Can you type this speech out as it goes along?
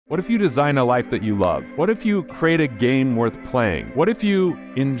What if you design a life that you love? What if you create a game worth playing? What if you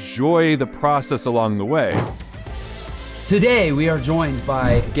enjoy the process along the way? Today, we are joined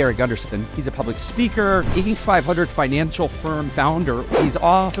by Garrett Gunderson. He's a public speaker, Inc. 500 financial firm founder. He's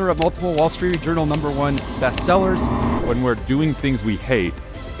author of multiple Wall Street Journal #1 bestsellers. When we're doing things we hate,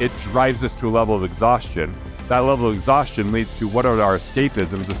 it drives us to a level of exhaustion. That level of exhaustion leads to what are our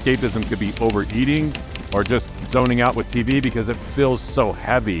escapisms? Escapism could be overeating or just zoning out with TV because it feels so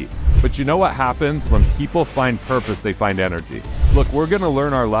heavy. But you know what happens when people find purpose, they find energy. Look, we're gonna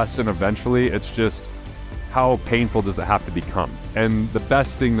learn our lesson eventually. It's just, how painful does it have to become? And the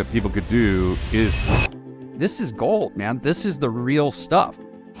best thing that people could do is... This is gold, man. This is the real stuff.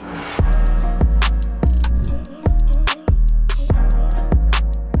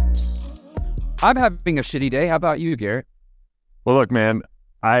 I'm having a shitty day. How about you, Garrett? Well, look, man,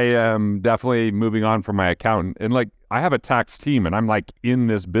 I am definitely moving on from my accountant. And like, I have a tax team and I'm like in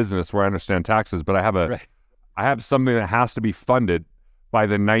this business where I understand taxes, but I have something that has to be funded by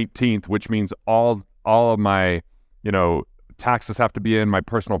the 19th, which means all of my, taxes have to be in, my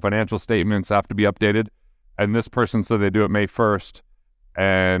personal financial statements have to be updated. And this person said they do it May 1st.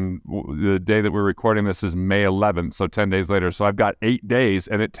 And the day that we're recording this is May 11th, so 10 days later. So I've got 8 days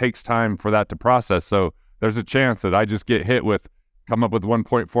and it takes time for that to process. So there's a chance that I just get hit with, come up with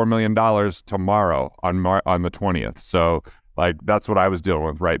 $1.4 million tomorrow on the 20th. So like, that's what I was dealing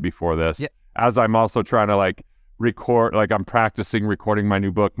with right before this. Yeah. As I'm also trying to like record, like I'm practicing recording my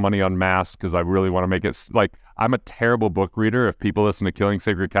new book, Money Unmasked, because I really want to make it, like, I'm a terrible book reader. If people listen to Killing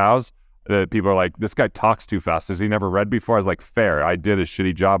Sacred Cows, people are like, this guy talks too fast. Has he never read before? I was like, fair. I did a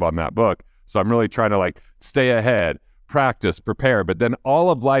shitty job on that book. So I'm really trying to like stay ahead, practice, prepare. But then all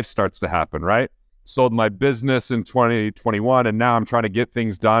of life starts to happen, right? Sold my business in 2021. And now I'm trying to get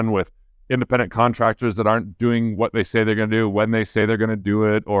things done with independent contractors that aren't doing what they say they're going to do, when they say they're going to do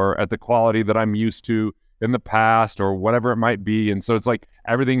it, or at the quality that I'm used to in the past, or whatever it might be. And so it's like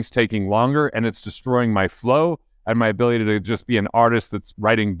everything's taking longer and it's destroying my flow and my ability to just be an artist that's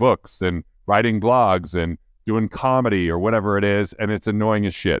writing books and writing blogs and doing comedy or whatever it is. And it's annoying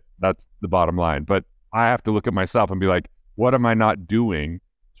as shit. That's the bottom line. But I have to look at myself and be like, what am I not doing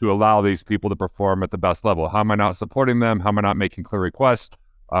to allow these people to perform at the best level? How am I not supporting them? How am I not making clear requests?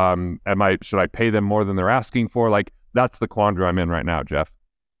 Should I pay them more than they're asking for? Like, that's the quandary I'm in right now, Jeff.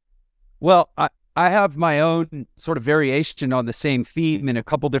 Well, I have my own sort of variation on the same theme in a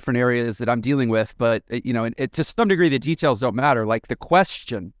couple different areas that I'm dealing with, but to some degree, the details don't matter. Like, the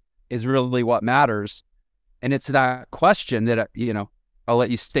question is really what matters. And it's that question that, I'll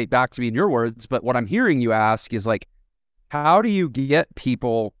let you state back to me in your words, but what I'm hearing you ask is like, how do you get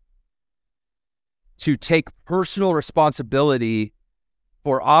people to take personal responsibility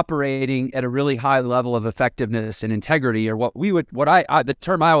for operating at a really high level of effectiveness and integrity, or the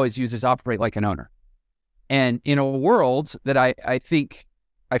term I always use is operate like an owner. And in a world that I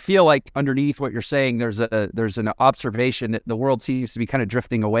feel like underneath what you're saying, there's an observation that the world seems to be kind of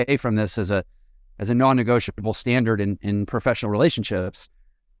drifting away from this as a non-negotiable standard in professional relationships.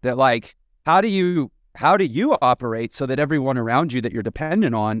 That like, how do you operate so that everyone around you that you're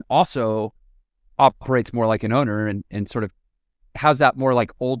dependent on also operates more like an owner and sort of has that more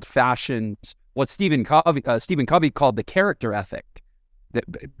like old-fashioned, what Stephen Covey called the character ethic, that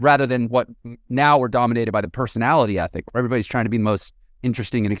rather than what now we're dominated by the personality ethic, where everybody's trying to be the most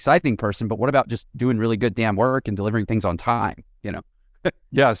interesting and exciting person. But what about just doing really good damn work and delivering things on time?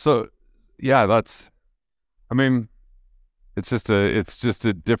 Yeah. So yeah, it's just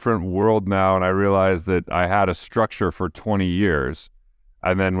a different world now. And I realized that I had a structure for 20 years.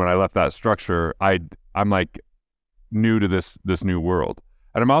 And then when I left that structure, I'm like new to this new world.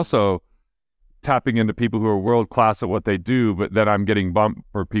 And I'm also tapping into people who are world-class at what they do, but then I'm getting bumped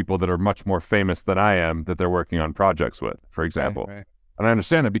for people that are much more famous than I am that they're working on projects with, for example. Right. And I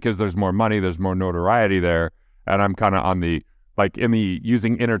understand it because there's more money, there's more notoriety there. And I'm kind of on the, like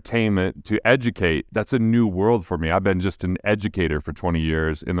using entertainment to educate. That's a new world for me. I've been just an educator for 20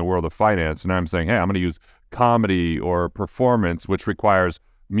 years in the world of finance. And I'm saying, hey, I'm going to use comedy or performance, which requires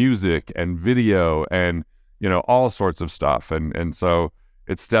music and video and all sorts of stuff. And so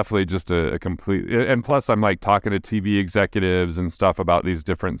it's definitely just a complete, and plus I'm like talking to TV executives and stuff about these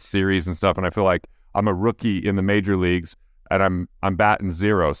different series and stuff. And I feel like I'm a rookie in the major leagues and I'm batting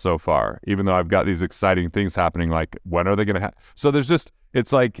zero so far, even though I've got these exciting things happening. Like, when are they going to have, so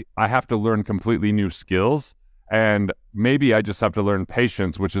it's like, I have to learn completely new skills, and maybe I just have to learn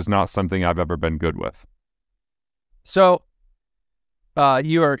patience, which is not something I've ever been good with. So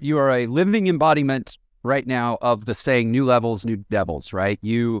you are a living embodiment right now of the saying, new levels, new devils, right?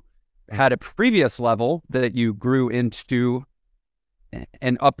 You had a previous level that you grew into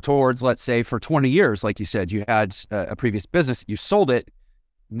and up towards, let's say, for 20 years, like you said, you had a previous business, you sold it.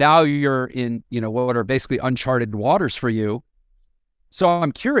 Now you're in, what are basically uncharted waters for you. So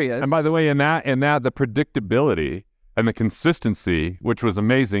I'm curious. And by the way, in that, the predictability and the consistency, which was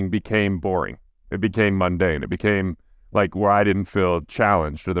amazing, became boring. It became mundane. It became like where I didn't feel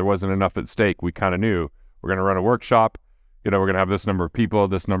challenged or there wasn't enough at stake. We kind of knew we're going to run a workshop. We're going to have this number of people are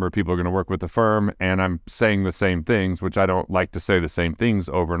going to work with the firm. And I'm saying the same things, which I don't like to say the same things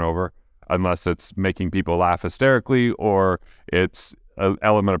over and over, unless it's making people laugh hysterically or it's an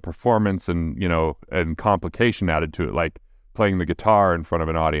element of performance and, and complication added to it, like playing the guitar in front of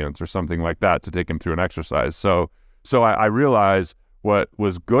an audience or something like that to take them through an exercise. So I realized what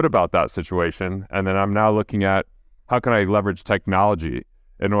was good about that situation. And then I'm now looking at how can I leverage technology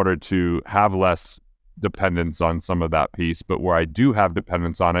in order to have less dependence on some of that piece, but where I do have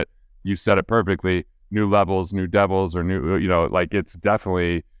dependence on it, you said it perfectly, new levels, new devils, or new, like it's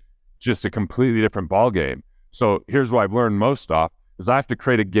definitely just a completely different ball game. So here's what I've learned most off is I have to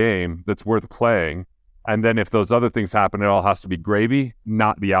create a game that's worth playing. And then if those other things happen, it all has to be gravy,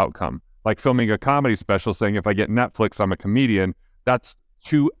 not the outcome. Like filming a comedy special saying, if I get Netflix, I'm a comedian, that's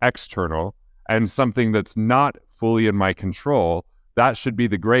too external and something that's not fully in my control. That should be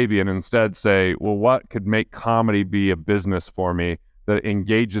the gravy, and instead say, well, what could make comedy be a business for me that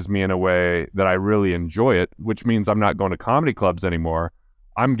engages me in a way that I really enjoy it, which means I'm not going to comedy clubs anymore.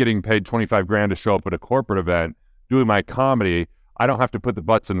 I'm getting paid 25 grand to show up at a corporate event, doing my comedy. I don't have to put the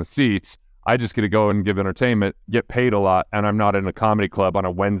butts in the seats. I just get to go and give entertainment, get paid a lot, and I'm not in a comedy club on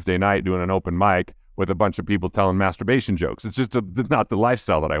a Wednesday night doing an open mic with a bunch of people telling masturbation jokes. It's just not the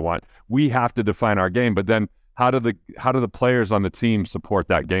lifestyle that I want. We have to define our game, but then how do the players on the team support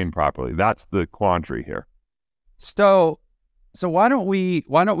that game properly? That's the quandary here. So why don't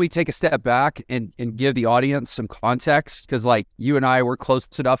we take a step back and give the audience some context? Because like you and I were close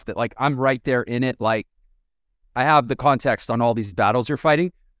enough that like I'm right there in it. Like I have the context on all these battles you're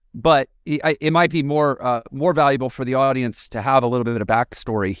fighting, but it might be more valuable for the audience to have a little bit of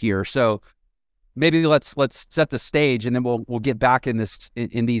backstory here. So maybe let's set the stage, and then we'll get back in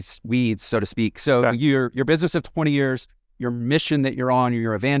these weeds, so to speak. So okay. Your business of 20 years, your mission that you're on,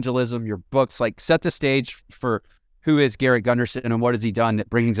 your evangelism, your books, like set the stage for who is Garrett Gunderson and what has he done that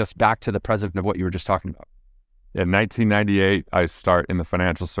brings us back to the present of what you were just talking about. In 1998, I start in the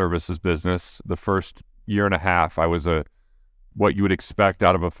financial services business. The first year and a half, I was what you would expect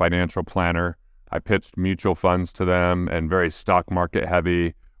out of a financial planner. I pitched mutual funds to them and very stock market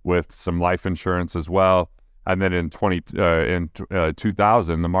heavy, with some life insurance as well. And then in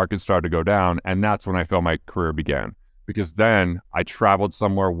 2000, the market started to go down. And that's when I felt my career began. Because then I traveled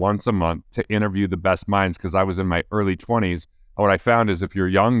somewhere once a month to interview the best minds because I was in my early 20s. And what I found is if you're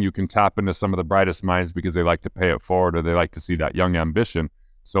young, you can tap into some of the brightest minds because they like to pay it forward or they like to see that young ambition.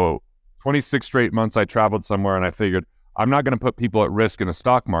 So 26 straight months I traveled somewhere and I figured, I'm not going to put people at risk in a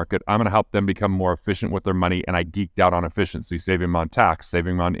stock market. I'm going to help them become more efficient with their money. And I geeked out on efficiency, saving them on tax,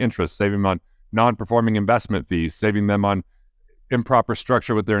 saving them on interest, saving them on non-performing investment fees, saving them on improper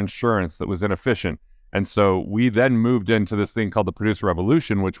structure with their insurance that was inefficient. And so we then moved into this thing called the producer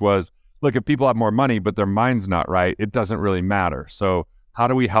revolution, which was, look, if people have more money, but their mind's not right, it doesn't really matter. So how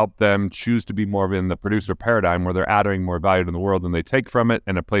do we help them choose to be more in the producer paradigm where they're adding more value to the world than they take from it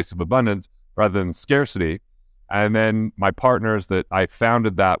in a place of abundance rather than scarcity? And then my partners that I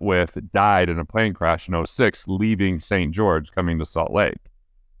founded that with died in a plane crash in 2006, leaving St. George, coming to Salt Lake.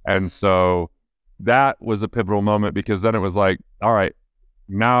 And so that was a pivotal moment because then it was like, all right,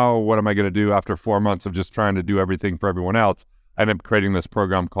 now what am I going to do after 4 months of just trying to do everything for everyone else? I ended up creating this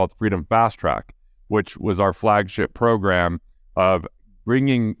program called Freedom Fast Track, which was our flagship program of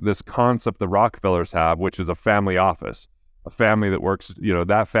bringing this concept the Rockefellers have, which is a family office, a family that works,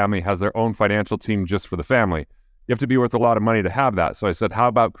 that family has their own financial team just for the family. You have to be worth a lot of money to have that. So I said, how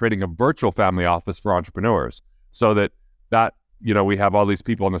about creating a virtual family office for entrepreneurs so that we have all these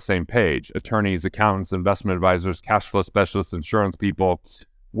people on the same page, attorneys, accountants, investment advisors, cash flow specialists, insurance people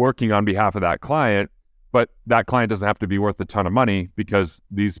working on behalf of that client. But that client doesn't have to be worth a ton of money because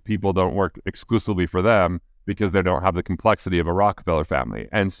these people don't work exclusively for them because they don't have the complexity of a Rockefeller family.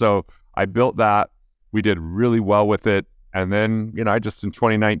 And so I built that. We did really well with it. And then, I just in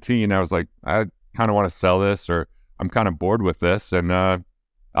 2019, I was like, I kind of want to sell this, or I'm kind of bored with this. And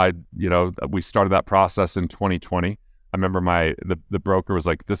we started that process in 2020. I remember the broker was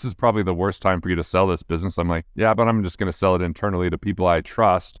like, this is probably the worst time for you to sell this business. I'm like, yeah, but I'm just going to sell it internally to people I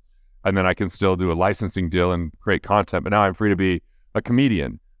trust. And then I can still do a licensing deal and create content. But now I'm free to be a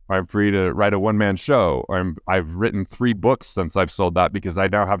comedian, or I'm free to write a one-man show, or I've written 3 books since I've sold that because I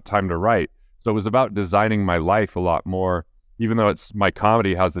now have time to write. So it was about designing my life a lot more, even though my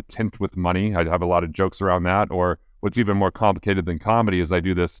comedy has a tint with money. I have a lot of jokes around that. Or what's even more complicated than comedy is I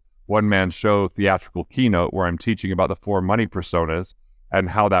do this one-man show theatrical keynote where I'm teaching about the 4 money personas and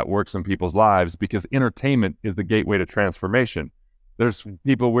how that works in people's lives, because entertainment is the gateway to transformation. There's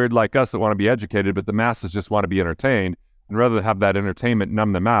people weird like us that want to be educated, but the masses just want to be entertained. And rather than have that entertainment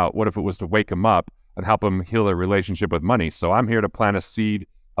numb them out, what if it was to wake them up and help them heal their relationship with money? So I'm here to plant a seed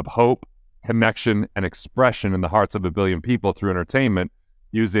of hope, connection, and expression in the hearts of a billion people through entertainment,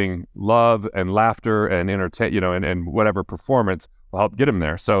 using love and laughter and and whatever performance will help get them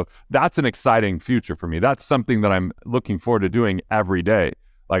there. So that's an exciting future for me. That's something that I'm looking forward to doing every day.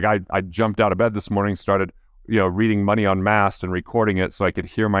 Like I jumped out of bed this morning, started reading Money Unmasked and recording it so I could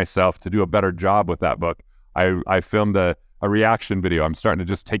hear myself to do a better job with that book. I filmed a reaction video. I'm starting to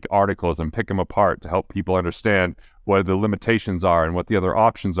just take articles and pick them apart to help people understand what the limitations are and what the other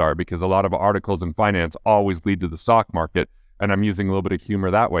options are, because a lot of articles in finance always lead to the stock market, and I'm using a little bit of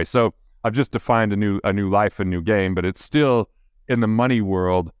humor that way. So I've just defined a new life, a new game, but it's still in the money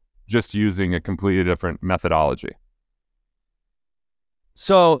world, just using a completely different methodology.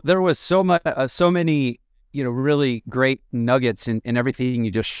 So there was so many really great nuggets in everything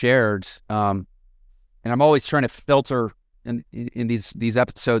you just shared. And I'm always trying to filter in these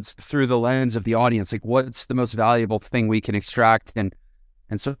episodes through the lens of the audience, like what's the most valuable thing we can extract and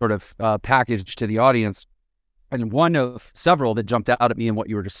sort of package to the audience. And one of several that jumped out at me in what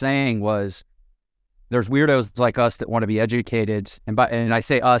you were just saying was, there's weirdos like us that want to be educated. And I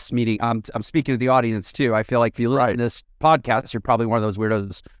say us, meaning I'm speaking to the audience too. I feel like if you listen to this podcast, you're probably one of those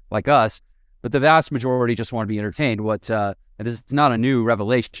weirdos like us, but the vast majority just want to be entertained. And this is not a new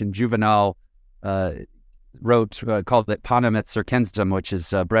revelation. Juvenal wrote, called it panem et circensum, which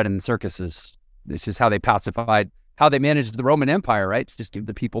is bread in circuses. This is how they managed the Roman Empire, right? Just give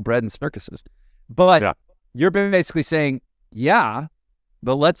the people bread and circuses. But you're basically saying,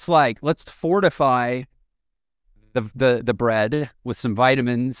 but let's fortify the bread with some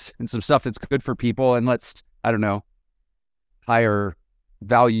vitamins and some stuff that's good for people, and let's, I don't know, hire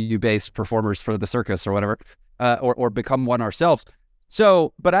value-based performers for the circus or whatever, or become one ourselves.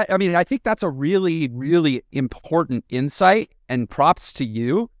 So, but I think that's a really, really important insight, and props to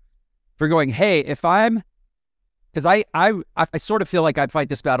you for going, hey, because I sort of feel like I'd fight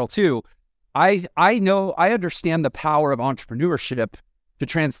this battle too. I understand the power of entrepreneurship to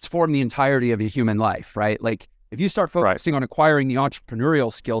transform the entirety of a human life, right? Like if you start focusing on acquiring the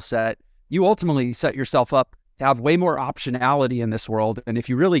entrepreneurial skill set, you ultimately set yourself up to have way more optionality in this world. And if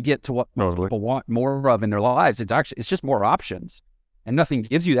you really get to what most people want more of in their lives, it's just more options, and nothing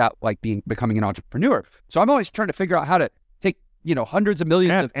gives you that like becoming an entrepreneur. So I'm always trying to figure out how to take, hundreds of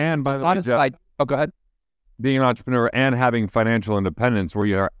millions and by the way, Jeff, oh, go ahead. Being an entrepreneur and having financial independence where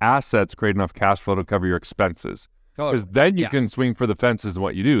your assets create enough cash flow to cover your expenses. Because then you can swing for the fences in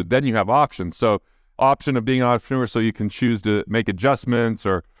what you do. Then you have options. So option of being an entrepreneur, so you can choose to make adjustments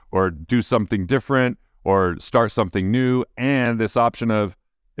or do something different or start something new. And this option of,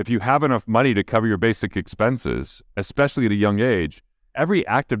 if you have enough money to cover your basic expenses, especially at a young age, every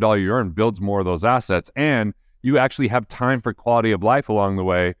active dollar you earn builds more of those assets. And you actually have time for quality of life along the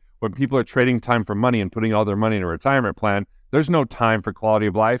way. When people are trading time for money and putting all their money in a retirement plan, there's no time for quality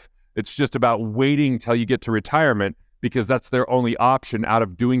of life. It's just about waiting till you get to retirement, because that's their only option out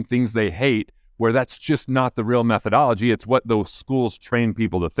of doing things they hate, where that's just not the real methodology. It's what those schools train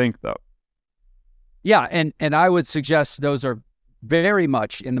people to think, though. Yeah, and I would suggest those are very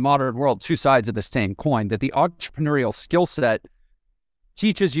much, in the modern world, two sides of the same coin, that the entrepreneurial skill set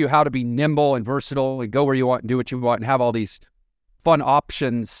teaches you how to be nimble and versatile and go where you want and do what you want and have all these fun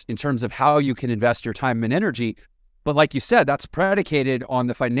options in terms of how you can invest your time and energy. But like you said, that's predicated on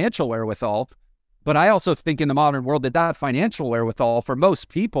the financial wherewithal. But I also think in the modern world that financial wherewithal for most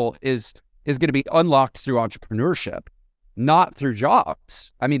people is going to be unlocked through entrepreneurship, not through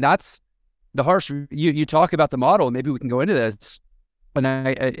jobs. I mean, that's the harsh, you talk about the model, and maybe we can go into this,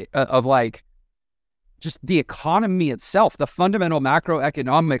 of like just the economy itself. The fundamental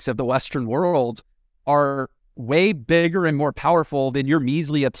macroeconomics of the Western world are way bigger and more powerful than your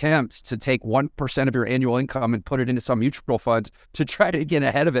measly attempts to take 1% of your annual income and put it into some mutual fund to try to get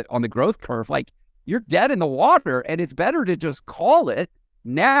ahead of it on the growth curve. Like, you're dead in the water, and it's better to just call it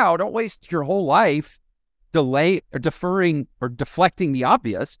now. Don't waste your whole life deferring or deflecting the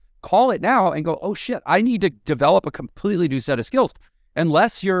obvious. Call it now and go, oh shit, I need to develop a completely new set of skills.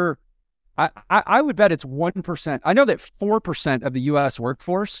 Unless you're, I would bet it's 1%. I know that 4% of the US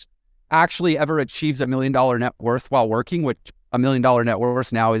workforce actually ever achieves $1 million net worth while working, which $1 million net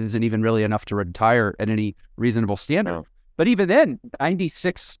worth now isn't even really enough to retire at any reasonable standard. But even then,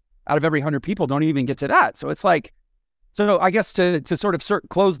 96 out of every 100 people don't even get to that. So it's like, So I guess to sort of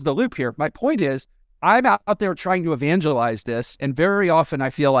close the loop here, my point is I'm out there trying to evangelize this, and very often I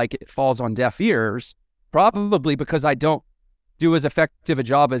feel like it falls on deaf ears, probably because I don't do as effective a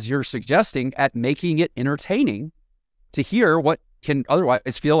job as you're suggesting at making it entertaining to hear what can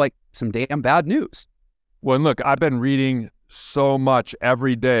otherwise feel like some damn bad news. Well, and look, I've been reading so much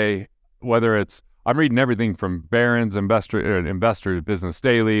every day, whether it's, I'm reading everything from Barron's Investor Business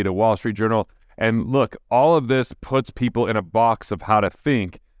Daily to Wall Street Journal. And look, all of this puts people in a box of how to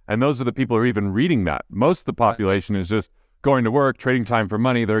think. And those are the people who are even reading that. Most of the population is just going to work, trading time for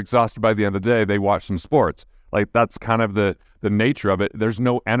money. They're exhausted by the end of the day. They watch some sports. Like, that's kind of the nature of it. There's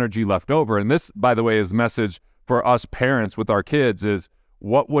no energy left over. And this, by the way, is message for us parents with our kids is,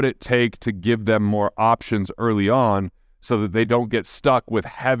 what would it take to give them more options early on so that they don't get stuck with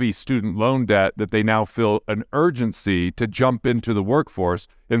heavy student loan debt, that they now feel an urgency to jump into the workforce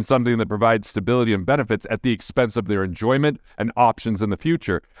in something that provides stability and benefits at the expense of their enjoyment and options in the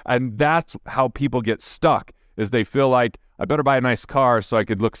future. And that's how people get stuck, is they feel like, I better buy a nice car so I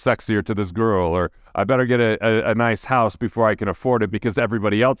could look sexier to this girl, or I better get a nice house before I can afford it because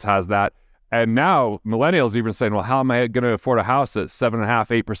everybody else has that. And now millennials even saying, well, how am I going to afford a house at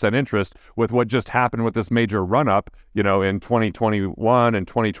 7.5%, 8% interest with what just happened with this major run up, in 2021 and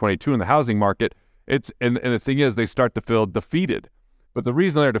 2022 in the housing market? And the thing is, they start to feel defeated. But the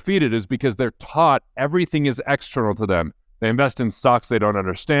reason they're defeated is because they're taught everything is external to them. They invest in stocks they don't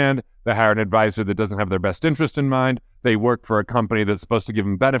understand. They hire an advisor that doesn't have their best interest in mind. They work for a company that's supposed to give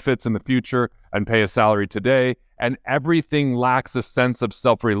them benefits in the future and pay a salary today. And everything lacks a sense of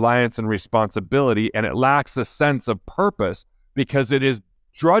self-reliance and responsibility, and it lacks a sense of purpose because it is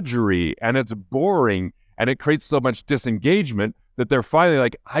drudgery and it's boring and it creates so much disengagement that they're finally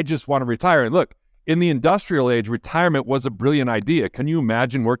like, I just want to retire. And look, in the industrial age, retirement was a brilliant idea. Can you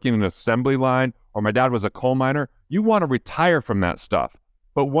imagine working in an assembly line, or my dad was a coal miner? You want to retire from that stuff.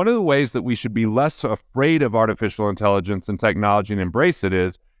 But one of the ways that we should be less afraid of artificial intelligence and technology and embrace it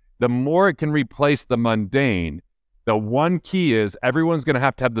is, the more it can replace the mundane, the one key is everyone's going to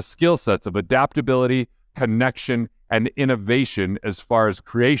have the skill sets of adaptability, connection, and innovation as far as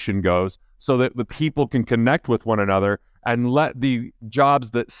creation goes, so that the people can connect with one another and let the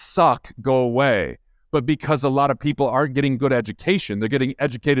jobs that suck go away. But because a lot of people aren't getting good education, they're getting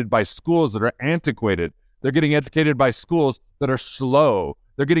educated by schools that are antiquated. They're getting educated by schools that are slow.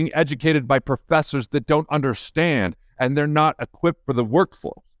 They're getting educated by professors that don't understand, and they're not equipped for the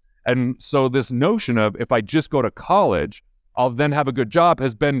workforce. And so this notion of, if I just go to college, I'll then have a good job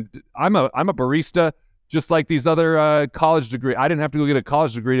has been, I'm a barista, just like these other college degree. I didn't have to go get a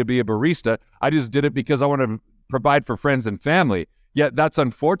college degree to be a barista. I just did it because I want to provide for friends and family. Yet that's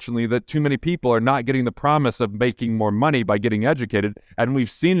unfortunately that too many people are not getting the promise of making more money by getting educated. And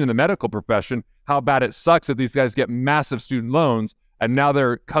we've seen in the medical profession how bad it sucks that these guys get massive student loans and now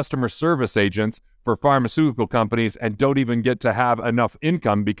they're customer service agents for pharmaceutical companies and don't even get to have enough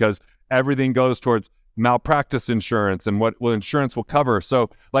income because everything goes towards malpractice insurance and what insurance will cover. So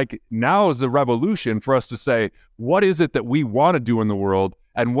like, now is the revolution for us to say, what is it that we want to do in the world?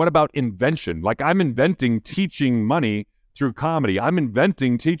 And what about invention? Like, I'm inventing teaching money through comedy. I'm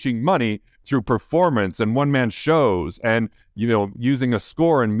inventing teaching money through performance and one-man shows and, using a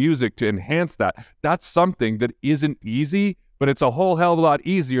score and music to enhance that. That's something that isn't easy, but it's a whole hell of a lot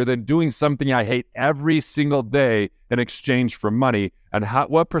easier than doing something I hate every single day in exchange for money. And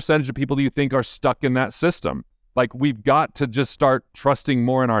what percentage of people do you think are stuck in that system? Like, we've got to just start trusting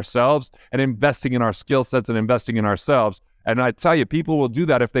more in ourselves and investing in our skill sets and investing in ourselves. And I tell you, people will do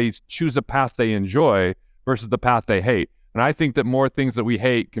that if they choose a path they enjoy versus the path they hate. And I think that more things that we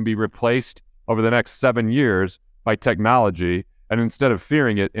hate can be replaced over the next 7 years by technology. And instead of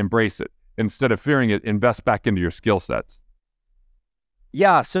fearing it, embrace it. Instead of fearing it, invest back into your skill sets.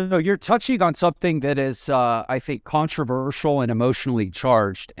 Yeah, so you're touching on something that is, I think, controversial and emotionally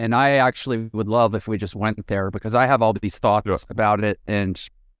charged. And I actually would love if we just went there, because I have all these thoughts about it, and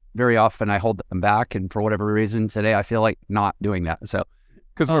very often I hold them back. And for whatever reason, today I feel like not doing that. So,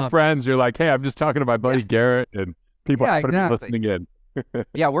 because we're friends, you're like, hey, I'm just talking to my buddy Garrett, and people are listening in.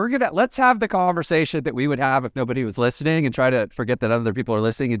 Yeah, let's have the conversation that we would have if nobody was listening, and try to forget that other people are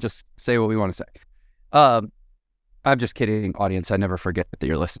listening and just say what we want to say. I'm just kidding, audience. I never forget that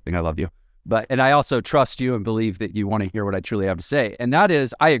you're listening. I love you. And I also trust you and believe that you want to hear what I truly have to say. And that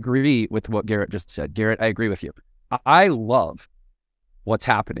is, I agree with what Garrett just said. Garrett, I agree with you. I love what's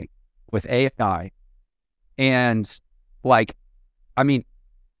happening with AI. And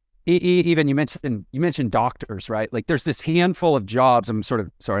even you mentioned doctors, right? Like, there's this handful of jobs. I'm sort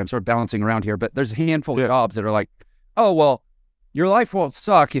of bouncing around here, but there's a handful of jobs that are like, oh, well, your life won't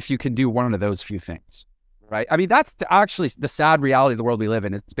suck if you can do one of those few things. right? I mean, that's actually the sad reality of the world we live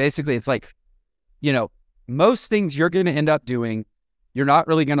in. It's basically, it's like, most things you're going to end up doing, you're not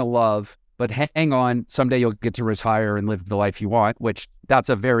really going to love, but hang on, someday you'll get to retire and live the life you want, which that's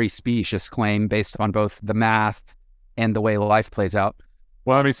a very specious claim based on both the math and the way life plays out.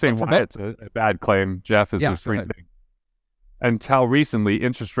 Well, let me say why it's a bad claim, Jeff, is there's three things. Until recently,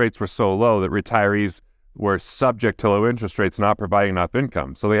 interest rates were so low that retirees were subject to low interest rates not providing enough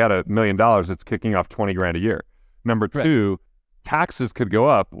income. So they had $1 million that's kicking off 20 grand a year. Number two, taxes could go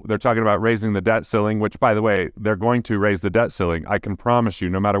up. They're talking about raising the debt ceiling, which, by the way, they're going to raise the debt ceiling. I can promise you,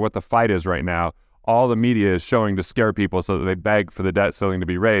 no matter what the fight is right now, all the media is showing to scare people so that they beg for the debt ceiling to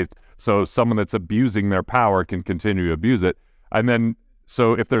be raised. So someone that's abusing their power can continue to abuse it. And then,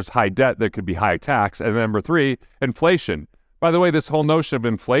 so if there's high debt, there could be high tax. And number three, inflation. By the way, this whole notion of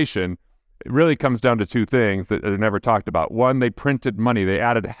inflation, it really comes down to two things that are never talked about. One, they printed money. They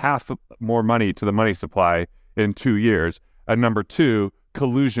added half more money to the money supply in 2 years. And number two,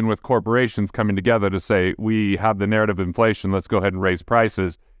 collusion with corporations coming together to say, we have the narrative of inflation, let's go ahead and raise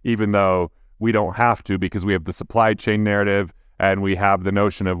prices, even though we don't have to because we have the supply chain narrative and we have the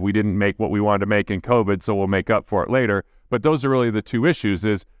notion of we didn't make what we wanted to make in COVID, so we'll make up for it later. But those are really the two issues.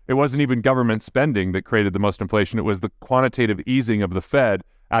 Is it wasn't even government spending that created the most inflation. It was the quantitative easing of the Fed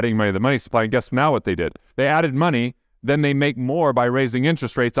adding money to the money supply. And guess now what they did? They added money, then they make more by raising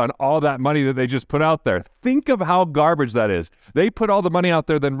interest rates on all that money that they just put out there. Think of how garbage that is. They put all the money out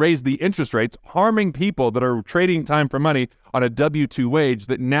there, then raise the interest rates, harming people that are trading time for money on a W-2 wage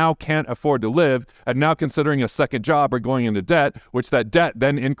that now can't afford to live and now considering a second job or going into debt, which that debt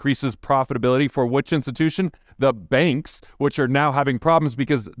then increases profitability for which institution? The banks, which are now having problems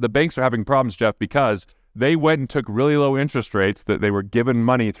because the banks are having problems, Jeff, because they went and took really low interest rates that they were given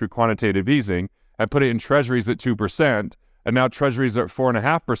money through quantitative easing and put it in treasuries at 2%, and now treasuries are at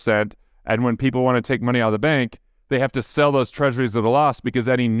 4.5%, and when people want to take money out of the bank, they have to sell those treasuries at a loss because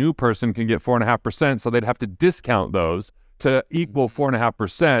any new person can get 4.5%, so they'd have to discount those to equal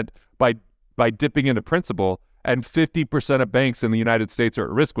 4.5% by dipping into principal, and 50% of banks in the United States are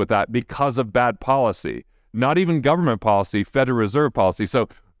at risk with that because of bad policy. Not even government policy, Federal Reserve policy. So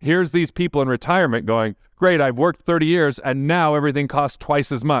here's these people in retirement going, great, I've worked 30 years, and now everything costs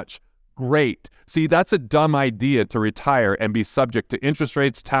twice as much. Great. See, that's a dumb idea to retire and be subject to interest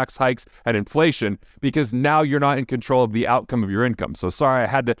rates, tax hikes, and inflation because now you're not in control of the outcome of your income. So sorry, I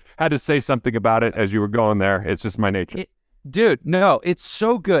had to say something about it as you were going there. It's just my nature. Dude, no, it's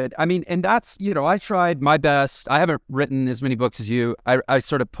so good. I mean, and that's, I tried my best. I haven't written as many books as you. I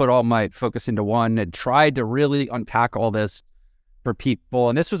sort of put all my focus into one and tried to really unpack all this for people.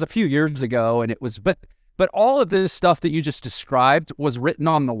 And this was a few years ago, and it was, but all of this stuff that you just described was written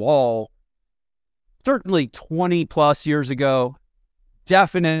on the wall certainly 20 plus years ago,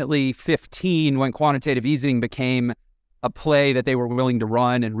 definitely 15 when quantitative easing became a play that they were willing to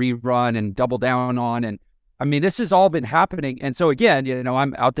run and rerun and double down on. And I mean, this has all been happening. And so again,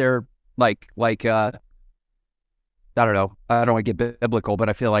 I'm out there like I don't know, I don't want to get biblical, but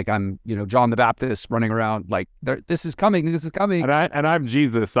I feel like I'm, John the Baptist running around like, this is coming. And I'm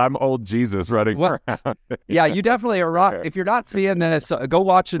Jesus. I'm old Jesus running around. Yeah, you definitely are rock. If you're not seeing this, go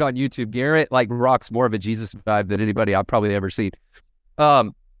watch it on YouTube. Garrett rocks more of a Jesus vibe than anybody I've probably ever seen.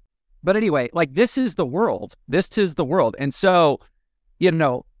 But anyway, this is the world. This is the world. And so,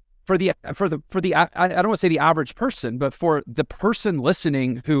 for the I don't want to say the average person, but for the person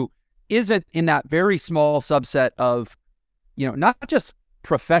listening who isn't in that very small subset of, not just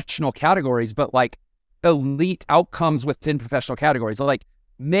professional categories, but elite outcomes within professional categories.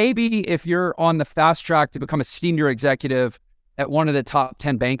 Maybe if you're on the fast track to become a senior executive at one of the top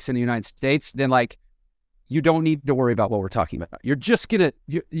 10 banks in the United States, then you don't need to worry about what we're talking about. You're just gonna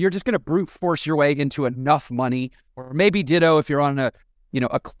brute force your way into enough money, or maybe ditto if you're on a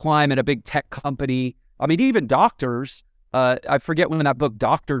climb at a big tech company. I mean, even doctors. I forget when that book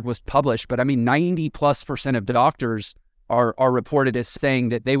Doctored was published, but I mean, 90+% of doctors are reported as saying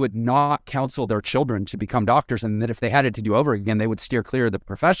that they would not counsel their children to become doctors, and that if they had it to do over again, they would steer clear of the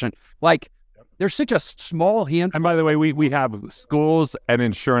profession. There's such a small handful. And by the way, we have schools and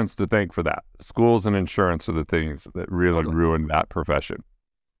insurance to thank for that. Schools and insurance are the things that really ruin that profession.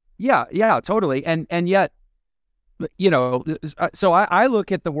 Yeah, totally. And yet, so I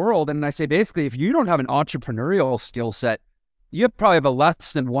look at the world and I say, basically, if you don't have an entrepreneurial skill set, you probably have a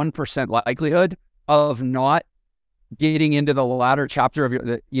less than 1% likelihood of not getting into the latter chapter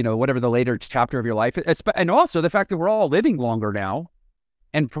of whatever the later chapter of your life. And also the fact that we're all living longer now,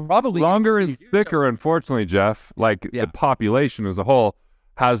 and probably longer and thicker, unfortunately, Jeff. The population as a whole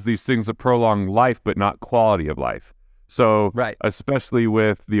has these things that prolong life, but not quality of life. So, especially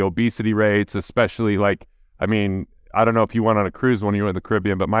with the obesity rates, especially I mean, I don't know if you went on a cruise when you were in the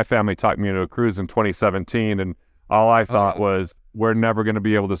Caribbean, but my family talked me into a cruise in 2017, and all I thought was, we're never going to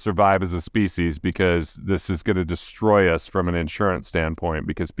be able to survive as a species because this is going to destroy us from an insurance standpoint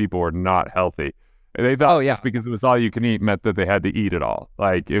because people were not healthy. And they thought just because it was all you can eat meant that they had to eat it all.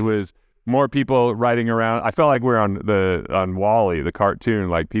 Like, it was more people riding around. I felt like we're on Wall-E, the cartoon.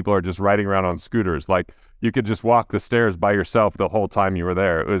 Like, people are just riding around on scooters. Like, you could just walk the stairs by yourself the whole time you were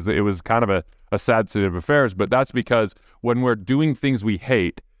there. It was kind of a sad state of affairs, but that's because when we're doing things we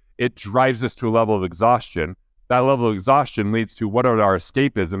hate, it drives us to a level of exhaustion. That level of exhaustion leads to, what are our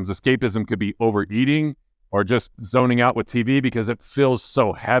escapisms? Escapism could be overeating or just zoning out with TV because it feels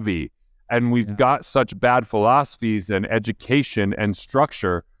so heavy. And we've got such bad philosophies and education and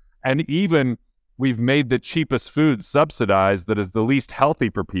structure. And even we've made the cheapest food subsidized that is the least healthy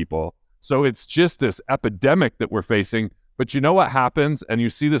for people. So it's just this epidemic that we're facing. But you know what happens, and you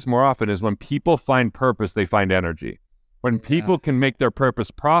see this more often, is when people find purpose, they find energy. When people can make their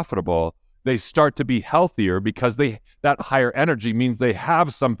purpose profitable, they start to be healthier because that higher energy means they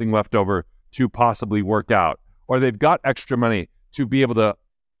have something left over to possibly work out, or they've got extra money to be able to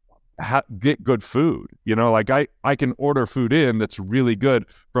get good food. You know, like I can order food in that's really good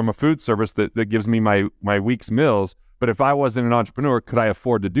from a food service that gives me my week's meals. But if I wasn't an entrepreneur, could I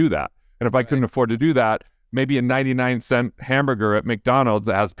afford to do that? And if I couldn't afford to do that, maybe a 99-cent hamburger at McDonald's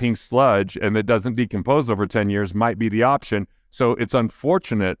that has pink sludge and that doesn't decompose over 10 years might be the option. So it's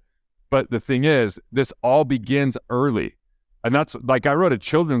unfortunate. But the thing is, this all begins early. And that's like, I wrote a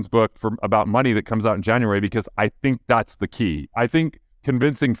children's book about money that comes out in January because I think that's the key. I think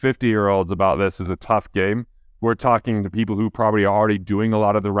convincing 50-year-olds about this is a tough game. We're talking to people who probably are already doing a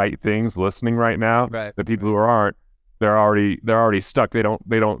lot of the right things, listening right now. Right. The people who aren't, they're already stuck. They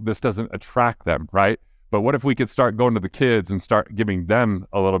don't, this doesn't attract them, right? But what if we could start going to the kids and start giving them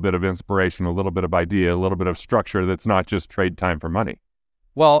a little bit of inspiration, a little bit of idea, a little bit of structure that's not just trade time for money?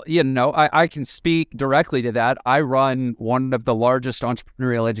 Well, you know, I can speak directly to that. I run one of the largest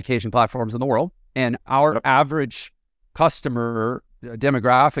entrepreneurial education platforms in the world, and our average customer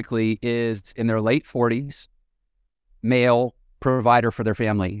demographically is in their late 40s, male, provider for their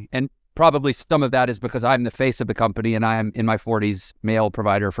family. And probably some of that is because I'm the face of the company and I'm in my 40s, male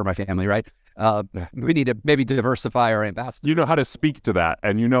provider for my family, right? We need to maybe diversify our ambassador. You know how to speak to that,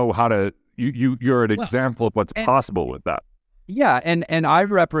 and you know how to, you're an example of what's possible with that. Yeah, and I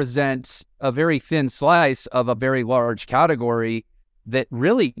represent a very thin slice of a very large category that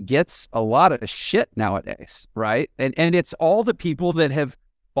really gets a lot of shit nowadays, right? And it's all the people that have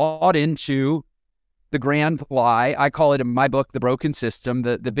bought into the grand lie. I call it in my book, the broken system,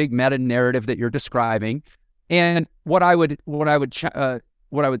 the big meta narrative that you're describing. And what I would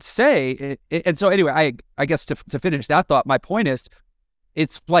say, and so anyway, I guess to finish that thought, my point is,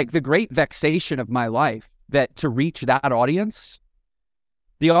 it's like the great vexation of my life that to reach that audience,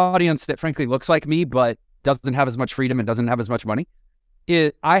 the audience that frankly looks like me but doesn't have as much freedom and doesn't have as much money,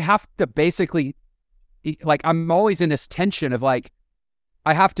 I have to basically, like, I'm always in this tension of like,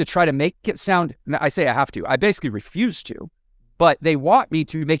 I have to try to make it sound, I say I have to, I basically refuse to, but they want me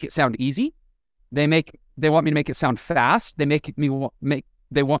to make it sound easy. They want me to make it sound fast. They want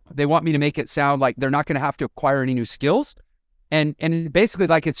me to make it sound like they're not going to have to acquire any new skills. And basically,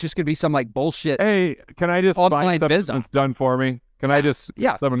 like, it's just going to be some like bullshit. Hey, can I just online find business something that's done for me? Can I just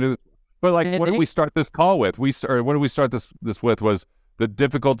someone do this? But like, what did we start this call with? What did we start this with was the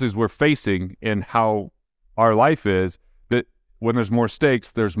difficulties we're facing in how our life is. That when there's more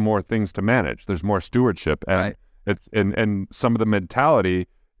stakes, there's more things to manage. There's more stewardship, and it's and some of the mentality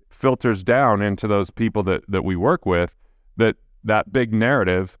filters down into those people that we work with. That big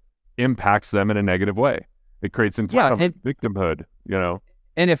narrative impacts them in a negative way. It creates entitlement, victimhood, you know.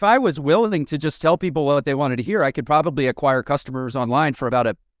 And if I was willing to just tell people what they wanted to hear, I could probably acquire customers online for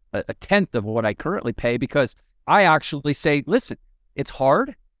about a tenth of what I currently pay, because I actually say, listen, it's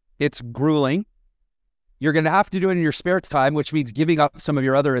hard, it's grueling, you're going to have to do it in your spare time, which means giving up some of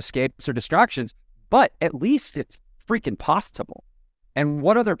your other escapes or distractions, but at least it's freaking possible. And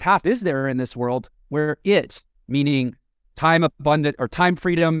what other path is there in this world where meaning time abundant or time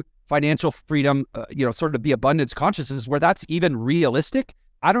freedom, financial freedom, sort of the abundance consciousness, where that's even realistic?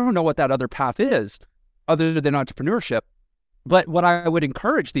 I don't know what that other path is other than entrepreneurship. But what I would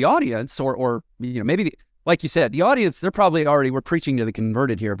encourage the audience, or maybe, like you said, the audience, we're preaching to the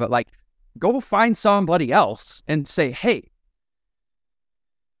converted here, but like, go find somebody else and say, hey,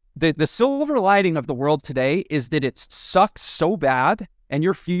 the silver lining of the world today is that it sucks so bad and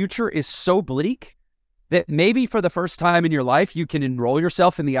your future is so bleak that maybe for the first time in your life, you can enroll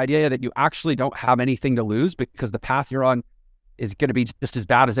yourself in the idea that you actually don't have anything to lose because the path you're on is going to be just as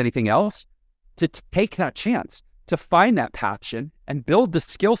bad as anything else. to take that chance, to find that passion and build the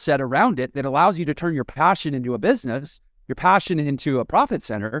skill set around it that allows you to turn your passion into a business, your passion into a profit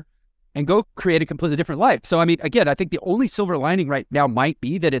center, and go create a completely different life. So, I mean, again, I think the only silver lining right now might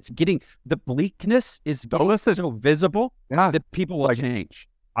be that it's getting, the bleakness is so visible that people will change.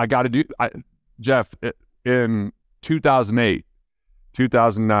 I got to do, Jeff, in 2008,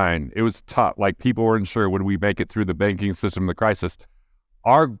 2009, it was tough. Like, people weren't sure, would we make it through the banking system, the crisis?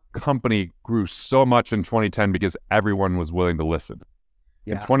 Our company grew so much in 2010 because everyone was willing to listen.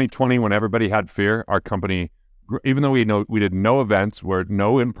 In 2020, when everybody had fear, our company, even though we did no events,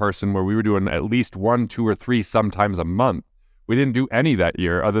 no in person, where we were doing at least 1, 2, or 3 sometimes a month, we didn't do any that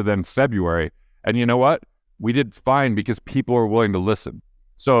year other than February. And you know what? We did fine because people were willing to listen.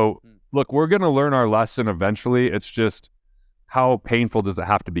 So look, we're going to learn our lesson eventually. It's just, how painful does it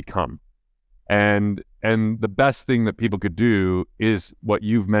have to become? And the best thing that people could do is what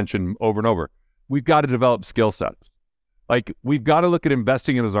you've mentioned over and over. We've got to develop skill sets. Like, we've got to look at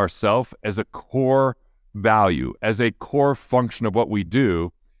investing in ourselves as a core value, as a core function of what we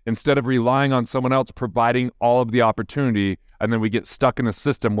do, instead of relying on someone else providing all of the opportunity, and then we get stuck in a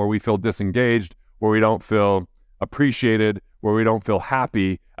system where we feel disengaged, where we don't feel appreciated, where we don't feel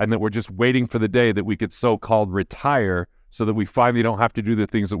happy, and that we're just waiting for the day that we could so-called retire so that we finally don't have to do the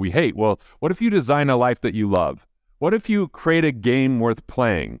things that we hate. Well, what if you design a life that you love? What if you create a game worth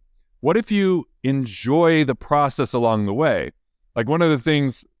playing? What if you enjoy the process along the way? Like,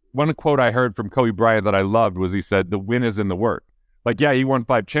 one quote I heard from Kobe Bryant that I loved was, he said, the win is in the work. Like, yeah, he won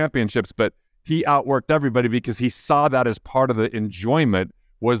 5 championships, but he outworked everybody because he saw that as part of the enjoyment,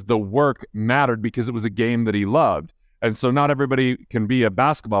 was the work mattered because it was a game that he loved. And so not everybody can be a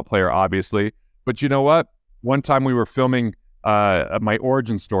basketball player, obviously, but you know what? One time we were filming my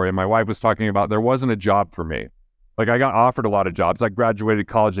origin story, and my wife was talking about there wasn't a job for me. Like, I got offered a lot of jobs. I graduated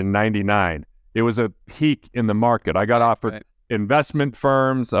college in 99. It was a peak in the market. I got offered investment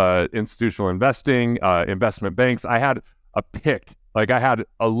firms, institutional investing, investment banks. I had a pick. Like, I had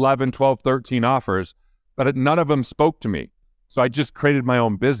 11, 12, 13 offers, but none of them spoke to me. So I just created my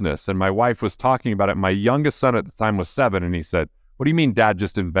own business, and my wife was talking about it. My youngest son at the time was 7, and he said, "What do you mean Dad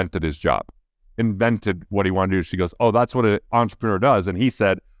just invented his job? Invented what he wanted to do?" She goes, "Oh, that's what an entrepreneur does." And he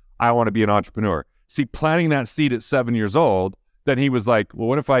said, "I want to be an entrepreneur." See, planting that seed at 7 years old, then he was like, well,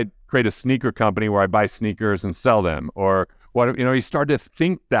 what if I create a sneaker company where I buy sneakers and sell them? Or what, he started to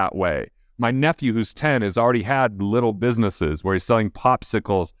think that way. My nephew, who's 10, has already had little businesses where he's selling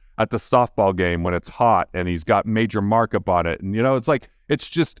popsicles at the softball game when it's hot, and he's got major markup on it. And, it's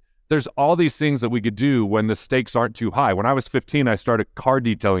just, there's all these things that we could do when the stakes aren't too high. When I was 15, I started a car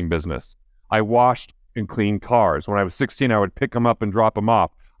detailing business. I washed and cleaned cars. When I was 16, I would pick them up and drop them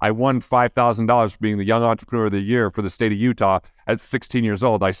off. I won $5,000 for being the Young Entrepreneur of the Year for the state of Utah at 16 years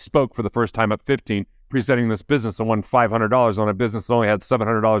old. I spoke for the first time at 15, presenting this business, and won $500 on a business that only had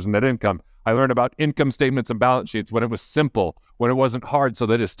 $700 in net income. I learned about income statements and balance sheets when it was simple, when it wasn't hard, so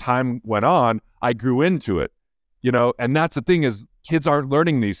that as time went on, I grew into it. And that's the thing, is kids aren't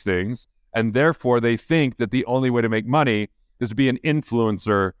learning these things, and therefore they think that the only way to make money is to be an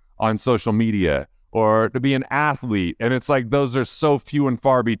influencer on social media or to be an athlete. And it's like, those are so few and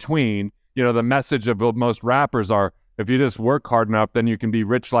far between. The message of most rappers are, if you just work hard enough, then you can be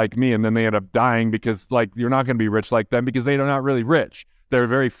rich like me. And then they end up dying because, like, you're not going to be rich like them because they're not really rich. They're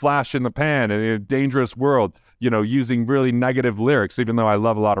very flash in the pan and in a dangerous world, using really negative lyrics. Even though I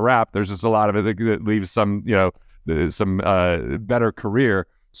love a lot of rap, there's just a lot of it that leaves some better career.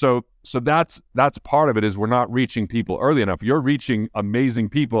 So that's part of it, is we're not reaching people early enough. You're reaching amazing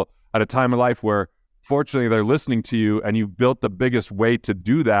people at a time of life where, fortunately, they're listening to you, and you've built the biggest way to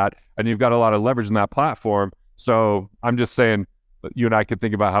do that, and you've got a lot of leverage in that platform. So I'm just saying, you and I could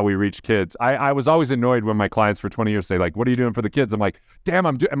think about how we reach kids. I was always annoyed when my clients for 20 years say, like, what are you doing for the kids? I'm like, damn,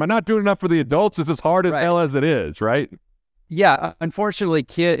 am I not doing enough for the adults? It's as hard as hell as it is, right? Yeah, unfortunately,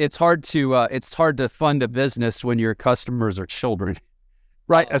 it's hard to fund a business when your customers are children.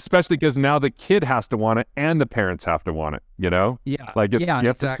 Right, especially because now the kid has to want it and the parents have to want it, Yeah. Like, you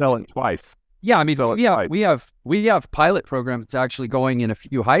have to sell it twice. Yeah, I mean, we have pilot programs actually going in a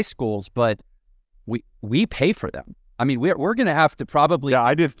few high schools, but we pay for them. I mean, we're going to have to probably... Yeah,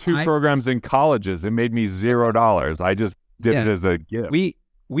 I did 2 programs in colleges. It made me $0. I just did it as a gift.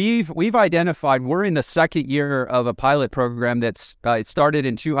 We've identified, we're in the second year of a pilot program that's it started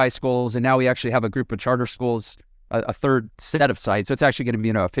in 2 high schools, and now we actually have a group of charter schools, a third set of sites. So it's actually going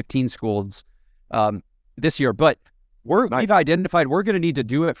to be 15 schools this year. But we've identified we're going to need to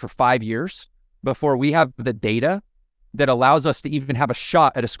do it for 5 years before we have the data that allows us to even have a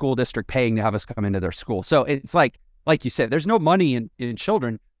shot at a school district paying to have us come into their school. So it's like you said, there's no money in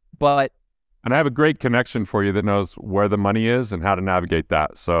children, but And I have a great connection for you that knows where the money is and how to navigate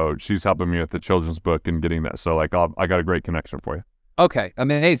that. So she's helping me with the children's book and getting that. So like, I got a great connection for you. Okay,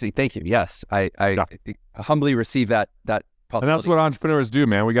 amazing. Thank you. Yes, I humbly receive that and that's what entrepreneurs do,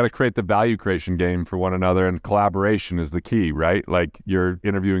 man. We got to create the value creation game for one another, and collaboration is the key, right? Like you're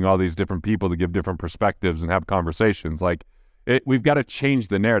interviewing all these different people to give different perspectives and have conversations. Like we've got to change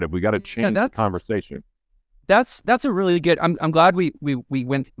the narrative. We got to change the conversation. That's a really good. I'm glad we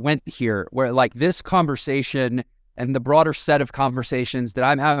went here where like this conversation and the broader set of conversations that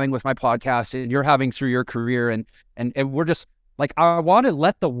I'm having with my podcast and you're having through your career and we're just like, I want to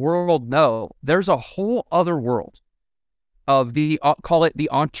let the world know there's a whole other world of call it the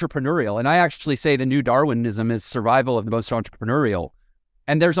entrepreneurial. And I actually say the new Darwinism is survival of the most entrepreneurial.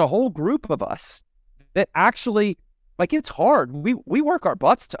 And there's a whole group of us that actually, like, it's hard. We work our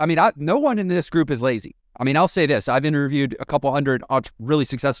butts. I mean, no one in this group is lazy. I mean, I'll say this. I've interviewed a couple hundred really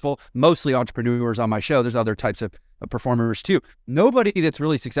successful, mostly entrepreneurs on my show. There's other types of performers too. Nobody that's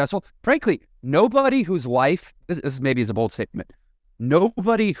really successful, frankly, nobody whose life, this maybe is a bold statement,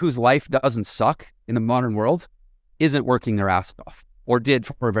 nobody whose life doesn't suck in the modern world isn't working their ass off or did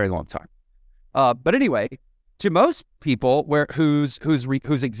for a very long time. But anyway, to most people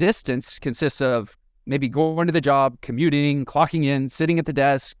whose existence consists of maybe going to the job, commuting, clocking in, sitting at the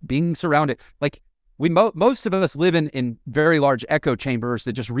desk, being surrounded, like most of us live in very large echo chambers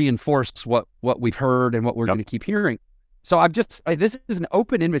that just reinforce what we've heard and what we're going to keep hearing. So this is an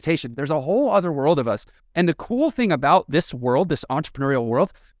open invitation. There's a whole other world of us. And the cool thing about this world, this entrepreneurial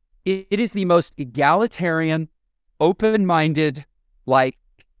world, it is the most egalitarian, open-minded, like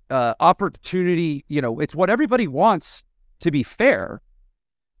opportunity, it's what everybody wants, to be fair,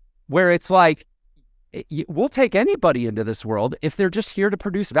 where it's like, we'll take anybody into this world if they're just here to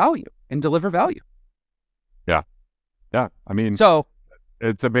produce value and deliver value. Yeah. Yeah. I mean, so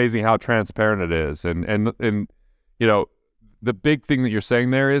it's amazing how transparent it is. And the big thing that you're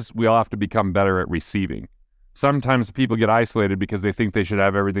saying there is we all have to become better at receiving. Sometimes people get isolated because they think they should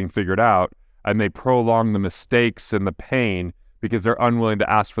have everything figured out, and they prolong the mistakes and the pain because they're unwilling to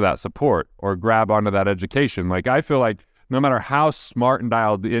ask for that support or grab onto that education. Like, I feel like no matter how smart and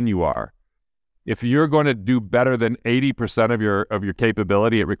dialed in you are, if you're going to do better than 80% of your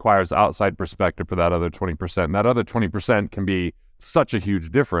capability, it requires outside perspective for that other 20%. And that other 20% can be such a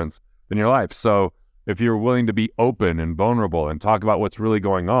huge difference in your life. So if you're willing to be open and vulnerable and talk about what's really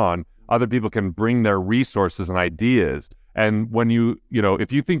going on, other people can bring their resources and ideas. And when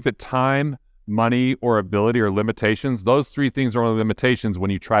if you think that time, money, or ability are limitations, those three things are only limitations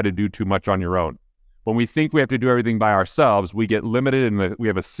when you try to do too much on your own. When we think we have to do everything by ourselves, we get limited and we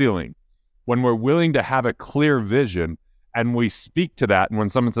have a ceiling. When we're willing to have a clear vision and we speak to that, and when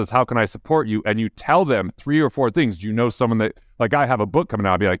someone says, how can I support you? And you tell them 3 or 4 things. Do you know someone that, like, I have a book coming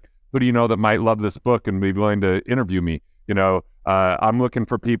out, I'd be like, who do you know that might love this book and be willing to interview me? I'm looking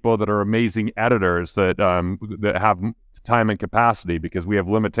for people that are amazing editors that have time and capacity, because we have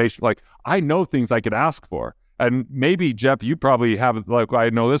limitations. Like, I know things I could ask for. And maybe, Jeff, you probably have, like, I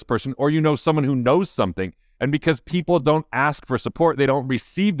know this person, or someone who knows something. And because people don't ask for support, they don't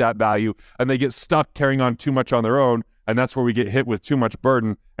receive that value, and they get stuck carrying on too much on their own. And that's where we get hit with too much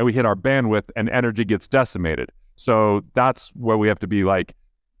burden, and we hit our bandwidth, and energy gets decimated. So that's where we have to be, like,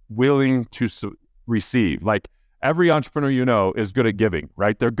 willing to receive. Like, every entrepreneur is good at giving,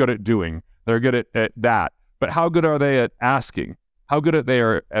 right? They're good at doing. They're good at that. But how good are they at asking? How good are they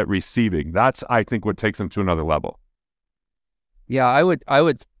at receiving? That's, I think, what takes them to another level. Yeah, I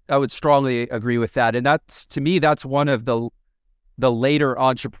would strongly agree with that. And that's, to me, that's one of the later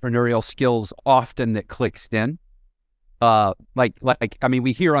entrepreneurial skills often that clicks in. I mean,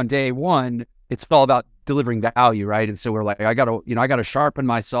 we hear on day one, it's all about delivering value, right? And so we're like, I gotta sharpen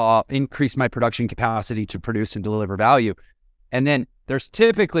my saw, increase my production capacity to produce and deliver value. And then there's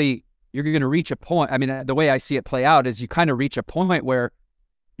typically, you're going to reach a point. I mean, the way I see it play out is you kind of reach a point where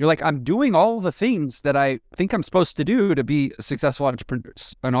you're like, I'm doing all the things that I think I'm supposed to do to be a successful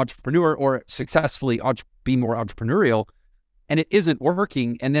entrepreneur or successfully be more entrepreneurial, and it isn't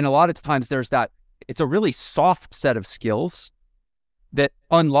working. And then a lot of times it's a really soft set of skills that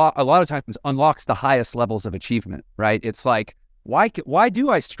a lot of times unlocks the highest levels of achievement, right? It's like, why do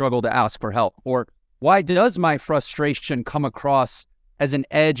I struggle to ask for help? Or why does my frustration come across as an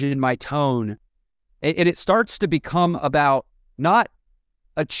edge in my tone? And it starts to become about not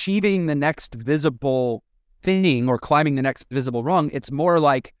achieving the next visible thing or climbing the next visible rung. It's more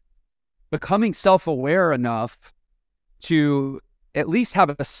like becoming self-aware enough to at least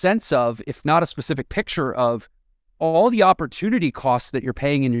have a sense of, if not a specific picture of, all the opportunity costs that you're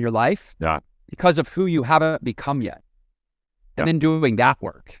paying in your life because of who you haven't become yet. And then doing that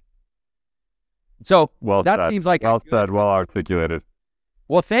work. So well that said. seems like well said, well articulated.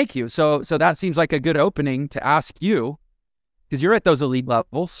 Well, thank you. So that seems like a good opening to ask you, because you're at those elite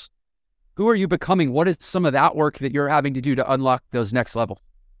levels. Who are you becoming? What is some of that work that you're having to do to unlock those next levels?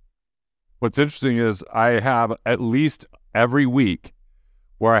 What's interesting is I have at least every week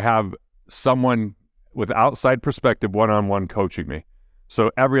where I have someone with outside perspective one-on-one coaching me.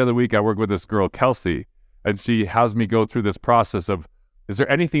 So every other week I work with this girl, Kelsey, and she has me go through this process of, is there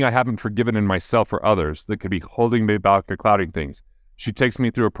anything I haven't forgiven in myself or others that could be holding me back or clouding things? She takes me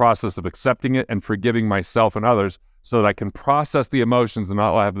through a process of accepting it and forgiving myself and others so that I can process the emotions and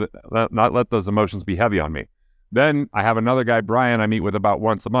not let those emotions be heavy on me. Then I have another guy, Brian, I meet with about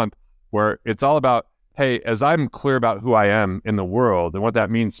once a month, where it's all about, hey, as I'm clear about who I am in the world and what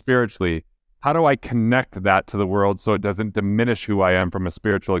that means spiritually, how do I connect that to the world so it doesn't diminish who I am from a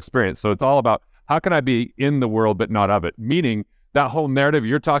spiritual experience? So it's all about, how can I be in the world but not of it? Meaning that whole narrative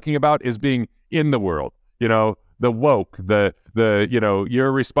you're talking about is being in the world, the woke, the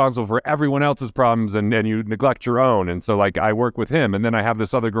you're responsible for everyone else's problems and you neglect your own. And so like I work with him. And then I have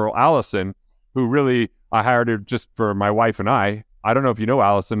this other girl, Allison, who really, I hired her just for my wife and I. I don't know if you know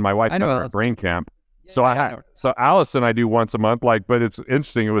Allison, my wife met her at Brain Camp. Yeah, so Allison I do once a month, but it's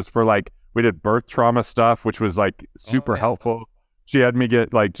interesting. It was for we did birth trauma stuff, which was super helpful. She had me get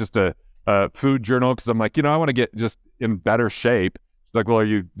just a food journal because I'm like, I want to get just in better shape. She's like, well, are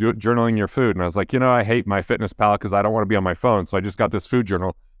you journaling your food? And I was like, I hate my fitness pal because I don't want to be on my phone. So I just got this food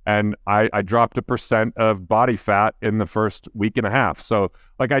journal and I dropped 1% of body fat in the first week and a half. So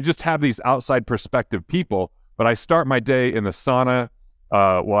I just have these outside perspective people, but I start my day in the sauna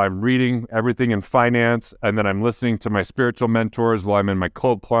while I'm reading everything in finance. And then I'm listening to my spiritual mentors while I'm in my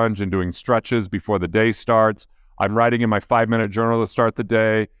cold plunge and doing stretches before the day starts. I'm writing in my 5-minute journal to start the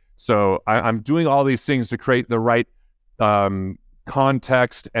day. So I'm doing all these things to create the right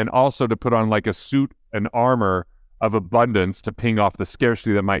context and also to put on a suit and armor of abundance to ping off the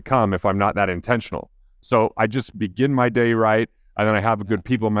scarcity that might come if I'm not that intentional. So I just begin my day right, and then I have good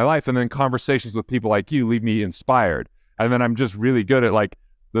people in my life, and then conversations with people like you leave me inspired. And then I'm just really good at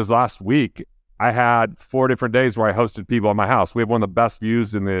this last week, I had 4 different days where I hosted people in my house. We have one of the best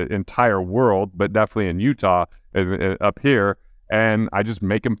views in the entire world, but definitely in Utah up here. And I just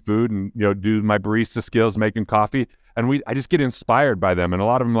make them food and, do my barista skills, making coffee. And I just get inspired by them. And a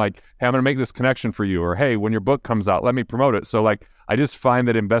lot of them hey, I'm going to make this connection for you. Or, hey, when your book comes out, let me promote it. So I just find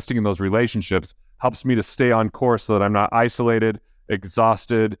that investing in those relationships helps me to stay on course so that I'm not isolated,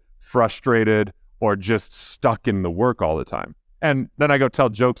 exhausted, frustrated, or just stuck in the work all the time. And then I go tell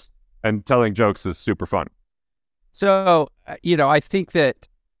jokes, and telling jokes is super fun. So, I think that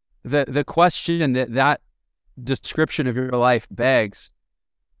the question that description of your life begs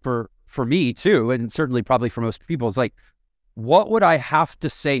for me too, and certainly probably for most people, is what would I have to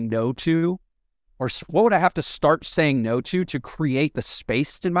say no to, or what would I have to start saying no to create the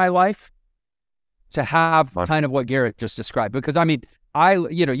space in my life to have kind of what Garrett just described? Because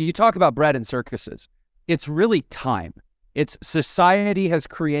you talk about bread and circuses. It's really time. It's society has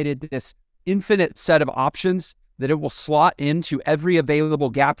created this infinite set of options that it will slot into every available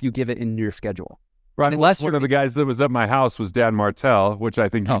gap you give it in your schedule. Right. Unless one of the guys that was at my house was Dan Martell, which I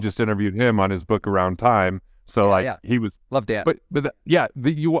think you just interviewed him on his book Around Time. So he was love Dan.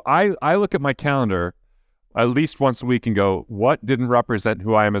 I look at my calendar at least once a week and go, what didn't represent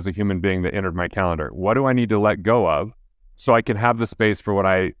who I am as a human being that entered my calendar? What do I need to let go of so I can have the space for what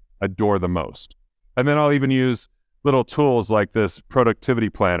I adore the most? And then I'll even use little tools like this productivity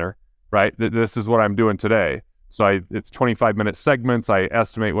planner, right? This is what I'm doing today. So it's 25-minute segments. I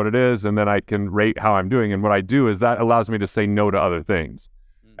estimate what it is, and then I can rate how I'm doing. And what I do is that allows me to say no to other things.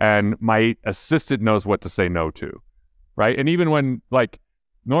 And my assistant knows what to say no to, right? And even when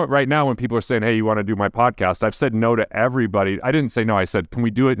right now when people are saying, hey, you want to do my podcast? I've said no to everybody. I didn't say no. I said, can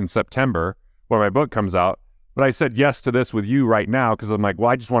we do it in September when my book comes out? But I said yes to this with you right now because I'm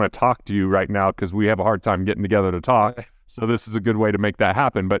I just want to talk to you right now because we have a hard time getting together to talk. So this is a good way to make that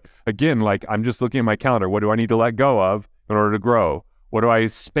happen. But again, I'm just looking at my calendar. What do I need to let go of in order to grow?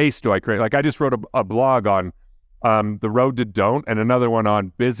 Space do I create? I just wrote a blog on the road to don't, and another one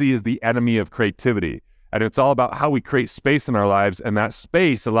on busy is the enemy of creativity. And it's all about how we create space in our lives. And that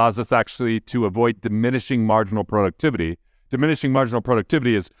space allows us actually to avoid diminishing marginal productivity. Diminishing marginal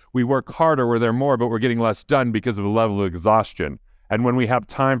productivity is we work harder, we're there more, but we're getting less done because of a level of exhaustion. And when we have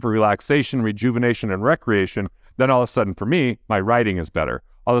time for relaxation, rejuvenation, and recreation, then all of a sudden for me, my writing is better.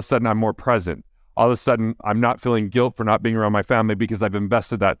 All of a sudden I'm more present. All of a sudden I'm not feeling guilt for not being around my family because I've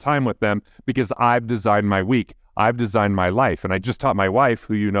invested that time with them because I've designed my week. I've designed my life. And I just taught my wife,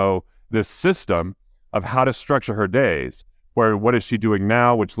 who this system of how to structure her days where what is she doing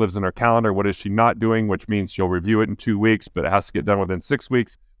now, which lives in her calendar, what is she not doing, which means she'll review it in 2 weeks, but it has to get done within 6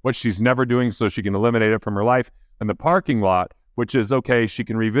 weeks, what she's never doing so she can eliminate it from her life, and the parking lot, which is, okay, she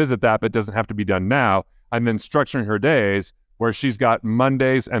can revisit that, but doesn't have to be done now, and then structuring her days where she's got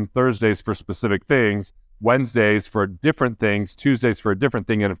Mondays and Thursdays for specific things, Wednesdays for different things, Tuesdays for a different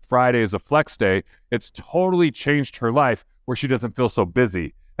thing, and Friday is a flex day. It's totally changed her life where she doesn't feel so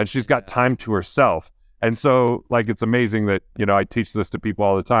busy and she's got time to herself. And so, like, it's amazing that, you know, I teach this to people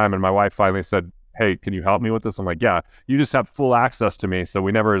all the time, and my wife finally said, hey, can you help me with this? I'm like, yeah, you just have full access to me. So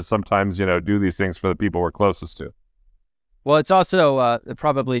we never sometimes, you know, do these things for the people we're closest to. Well, it's also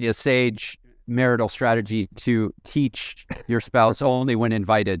probably a sage marital strategy to teach your spouse only when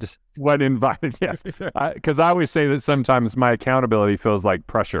invited. When invited, yes. Because I always say that sometimes my accountability feels like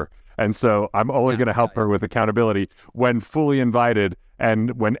pressure. And so I'm only going to help her with accountability when fully invited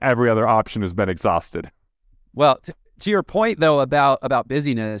and when every other option has been exhausted. Well, to your point, though, about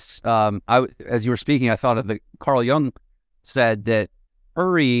busyness, as you were speaking, I thought of Carl Jung said that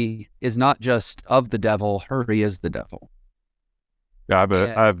hurry is not just of the devil, hurry is the devil. Yeah,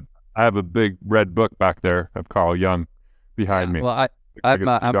 I have a big red book back there of Carl Jung behind me. Well,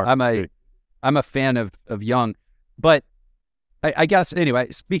 I'm a fan of Jung, but I guess anyway.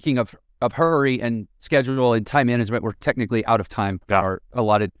 Speaking of hurry and schedule and time management, we're technically out of time for our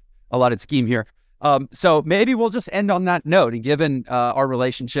allotted scheme here. So maybe we'll just end on that note. And given our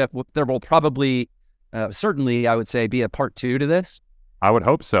relationship, there will probably, certainly, I would say, be a part 2 to this. I would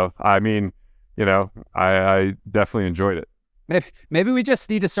hope so. I mean, you know, I definitely enjoyed it. Maybe we just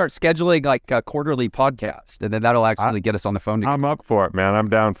need to start scheduling like a quarterly podcast, and then that'll actually get us on the phone together. I'm up for it, man. I'm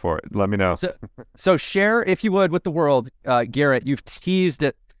down for it. Let me know. So share, if you would, with the world, Garrett. You've teased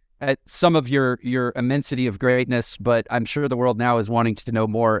at some of your immensity of greatness, but I'm sure the world now is wanting to know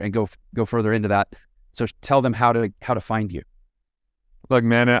more and go further into that. So tell them how to find you. Look,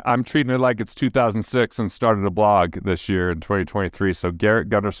 man, I'm treating it like it's 2006 and started a blog this year in 2023. So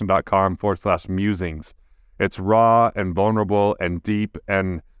GarrettGunderson.com/musings. It's raw and vulnerable and deep,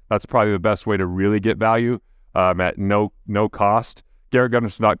 and that's probably the best way to really get value at no cost.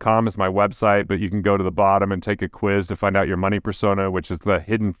 GarrettGunderson.com is my website, but you can go to the bottom and take a quiz to find out your money persona, which is the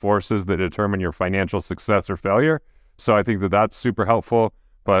hidden forces that determine your financial success or failure. So I think that that's super helpful.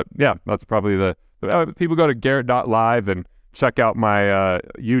 But yeah, that's probably people go to Garrett.live and check out my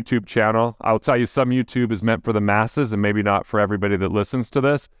YouTube channel. I'll tell you, some YouTube is meant for the masses and maybe not for everybody that listens to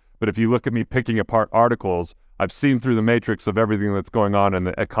this. But if you look at me picking apart articles, I've seen through the matrix of everything that's going on in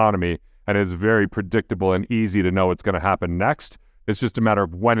the economy, and it's very predictable and easy to know what's going to happen next. It's just a matter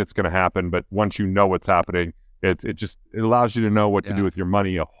of when it's going to happen. But once you know what's happening, it allows you to know what to do with your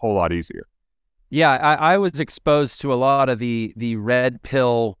money a whole lot easier. Yeah, I was exposed to a lot of the red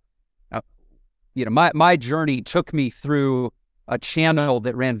pill. My journey took me through a channel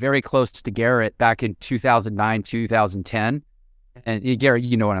that ran very close to Garrett back in 2009, 2010. And Garrett,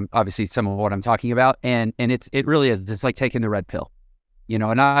 you know obviously some of what I'm talking about, and it really is. It's like taking the red pill,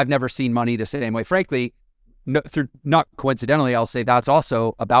 and I've never seen money the same way. Frankly, not coincidentally, I'll say that's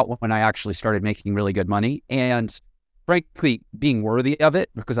also about when I actually started making really good money, and frankly, being worthy of it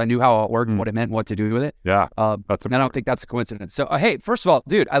because I knew how it worked, what it meant, what to do with it. Yeah, and I don't think that's a coincidence. So, hey, first of all,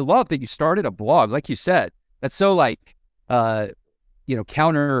 dude, I love that you started a blog, like you said. That's so like, counter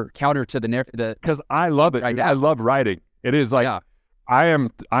to the because I love it. I love writing. It is like, I am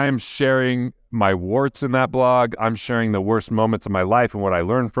sharing my warts in that blog. I'm sharing the worst moments of my life and what I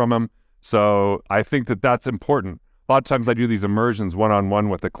learned from them. So I think that that's important. A lot of times I do these immersions one-on-one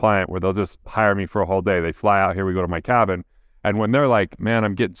with a client where they'll just hire me for a whole day. They fly out here, we go to my cabin. And when they're like, man,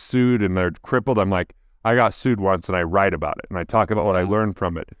 I'm getting sued and they're crippled, I'm like, I got sued once, and I write about it. And I talk about what I learned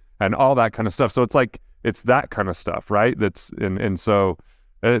from it and all that kind of stuff. So it's like, it's that kind of stuff, right? So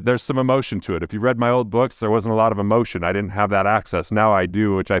there's some emotion to it. If you read my old books, there wasn't a lot of emotion. I didn't have that access. Now I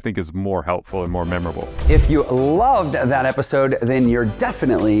do, which I think is more helpful and more memorable. If you loved that episode, then you're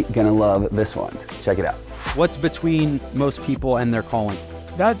definitely going to love this one. Check it out. What's between most people and their calling?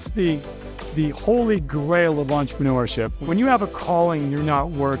 That's the holy grail of entrepreneurship. When you have a calling, you're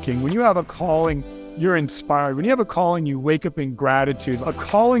not working. When you have a calling, you're inspired. When you have a calling, you wake up in gratitude. A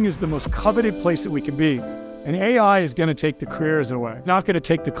calling is the most coveted place that we can be. And AI is going to take the careers away. It's not going to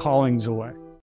take the callings away.